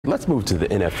Let's move to the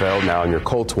NFL now on your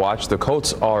Colts watch. The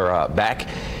Colts are back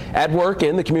at work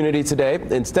in the community today.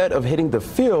 Instead of hitting the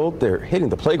field, they're hitting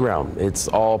the playground. It's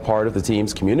all part of the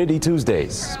team's Community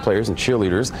Tuesdays. Players and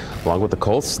cheerleaders, along with the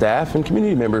Colts staff and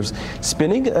community members,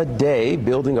 spending a day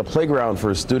building a playground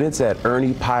for students at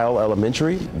Ernie Pyle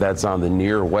Elementary. That's on the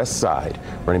near west side.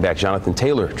 Running back Jonathan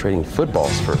Taylor trading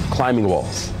footballs for climbing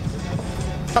walls.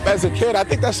 As a kid, I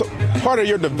think that's part of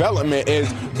your development,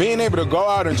 is being able to go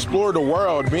out and explore the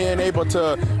world, being able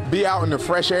to be out in the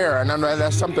fresh air. And I know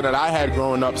that's something that I had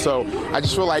growing up. So I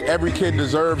just feel like every kid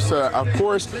deserves to, of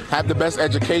course, have the best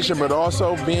education, but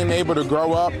also being able to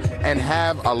grow up and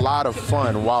have a lot of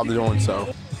fun while doing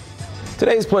so.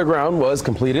 Today's playground was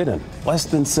completed in less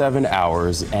than 7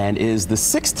 hours and is the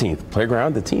 16th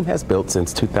playground the team has built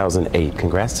since 2008.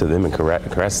 Congrats to them and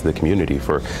congrats to the community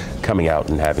for coming out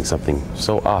and having something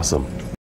so awesome.